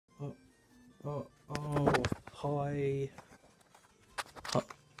Oh, hi.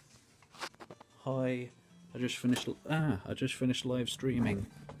 Hi. I just finished live streaming,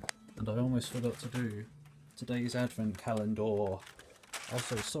 and I almost forgot to do today's Advent Calendar.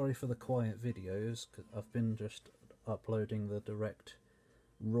 Also, sorry for the quiet videos, 'cause I've been just uploading the direct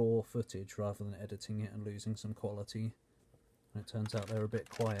raw footage rather than editing it and losing some quality. And it turns out they're a bit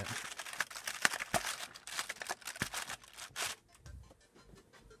quiet.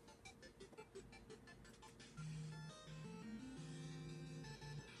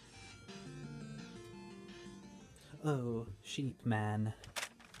 Oh, sheep man.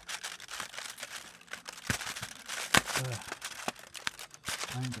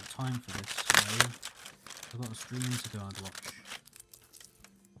 I ain't got time for this, so I've got a stream to go and watch.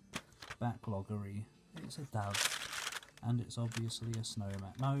 Backloggery. It's a dove. And it's obviously a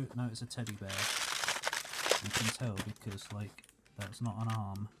snowman. No, it's a teddy bear. You can tell because, like, that's not an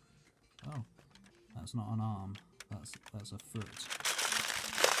arm. Oh, that's not an arm. That's a foot.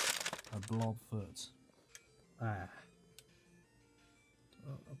 A blob foot. Ah.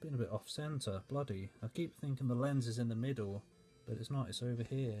 Oh, I've been a bit off centre. Bloody. I keep thinking the lens is in the middle, but it's not. It's over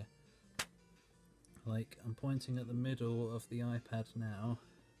here. Like, I'm pointing at the middle of the iPad now,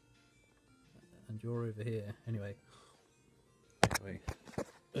 and you're over here. Anyway.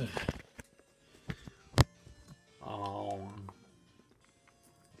 Ugh. Oh.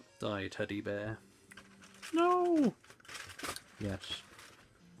 Die, teddy bear. No! Yes.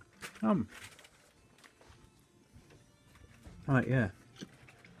 Right, yeah.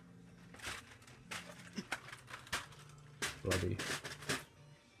 Bloody.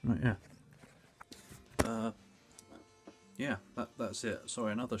 Right, yeah. Yeah, that's it.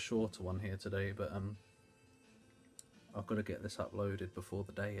 Sorry, another shorter one here today, but I've got to get this uploaded before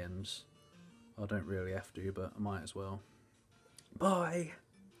the day ends. I don't really have to, but I might as well. Bye!